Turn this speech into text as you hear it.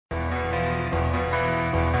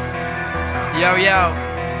Yo,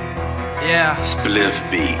 yeah. Spliff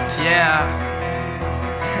beats. Yeah.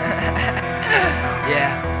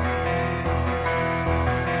 Yeah.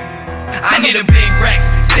 I need a big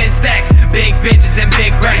Rex, 10 stacks, big bitches and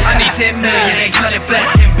big Rex. I need 10 million, they cut it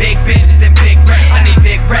flat, and big bitches and big Rex. I need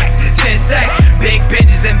big Rex, 10 stacks, big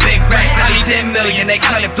bitches and big Rex. I need 10 million, they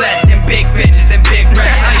cut it flat, and big bitches and big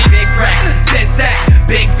Rex. I need big Rex, 10 stacks,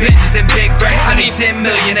 big bitches and big Rex. I need 10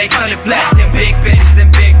 million, they cut it flat, and big bitches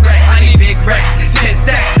and big Rex. I need big Rex, 10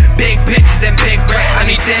 stacks, big bitches and big Rex. I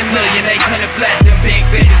need 10 million, they cut it flat, and big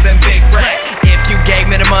bitches and big Rex. If you gave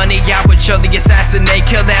me the money, I would surely assassinate,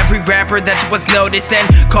 kill every rapper that was noticed and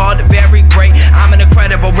called very great. I'm an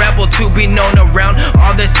incredible rebel to be known around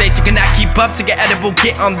all the states. You cannot keep up to get edible,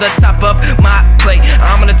 get on the top of my plate.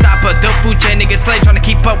 I'm on the top of the food chain, niggas slave trying to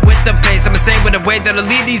keep up with the pace. I'm insane with the way that I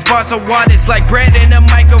lead these bars so hard, it's like bread in a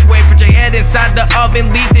microwave. Put your head inside the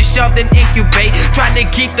oven, leave it shoved and incubate. Try to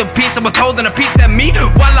keep the peace, I was holding a piece of me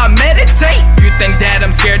while I meditate. You think that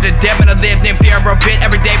I'm scared to death, but I lived in fear of it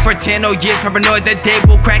every day for 10 years. Paranoid that they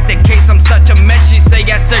will crack the case, I'm such a mess. She say,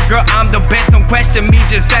 yes sir girl, I'm the best, don't question me,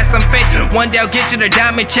 just have some faith. One day I'll get you the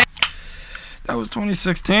diamond chain. That was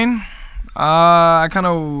 2016. I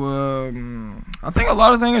think a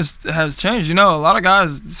lot of things has changed. You know, a lot of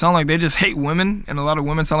guys sound like they just hate women, and a lot of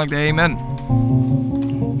women sound like they hate men.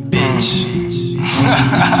 Bitch.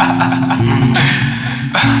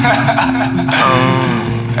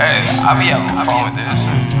 Hey, I be having fun with this.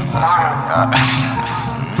 I swear to God.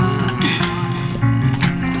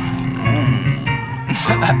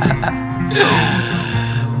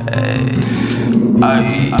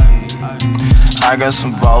 I got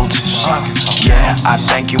some voltage. Yeah, I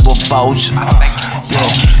think you a vulture. Yeah,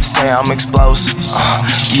 say I'm explosive.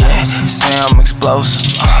 Yeah, say I'm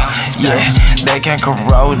explosive. Yeah, they can't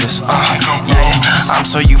corrode us. Yeah, I'm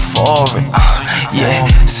so euphoric. Yeah,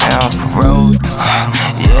 say I'm corroded.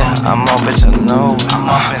 Yeah, I'm up, bitch, I know it.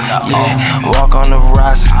 Yeah, walk on the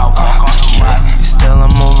rise. Yeah, still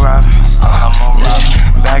I'm a robber.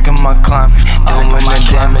 Yeah, back in my climate, doing the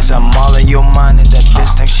damage. I'm all in your mind, and that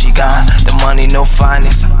bitch thinks she got the money, no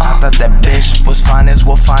finance. I thought that bitch was fine as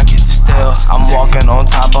well, fine kids. Still, I'm walking on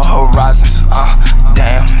top of horizons.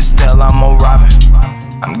 Damn, still I'm a robber.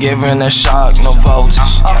 I'm giving a shock, no voltage.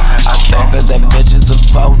 I think that bitch is a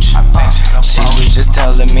vulture. She was just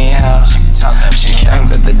telling me how. She think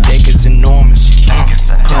that the dick is enormous.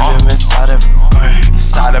 Put him inside of her brain,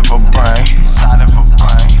 inside of her brain, inside of her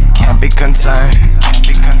brain. Can't be contained.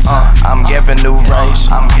 I'm giving new rage.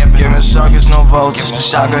 I'm giving shockers no voltage.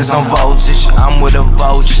 Shockers no voltage. I'm with a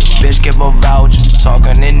vulture. Bitch give a voucher.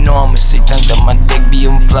 Talking enormous. He think that my dick be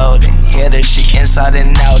imploding. Hear that she inside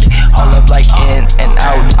and out. Hold up like in and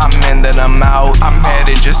out. I'm in that I'm out. I'm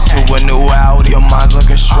headed just to a new Audi. Your mind's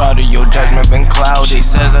looking shrouded. Your judgment been cloudy. She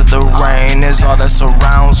says that the rain is all that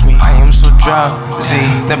surrounds me. I am so drowsy.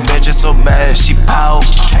 The bitch is so bad. She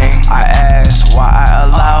pouting. I ask why I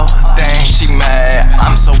allow things. She mad.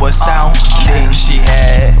 I'm so astounding. She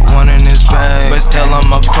had one in his bag, but still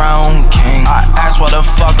I'm a crown king. I asked why the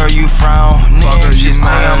fuck are you frowning? She say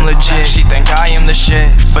I'm legit. She think I am the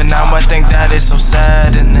shit, but now I think that is so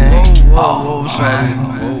saddening. Oh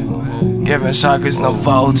man, giving shockers no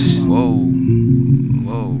voltage.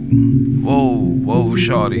 Whoa,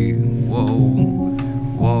 shawty. Whoa.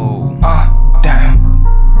 Damn.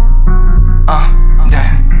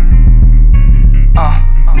 Damn.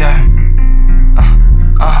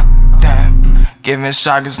 Damn. Giving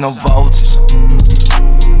shockers no voltage.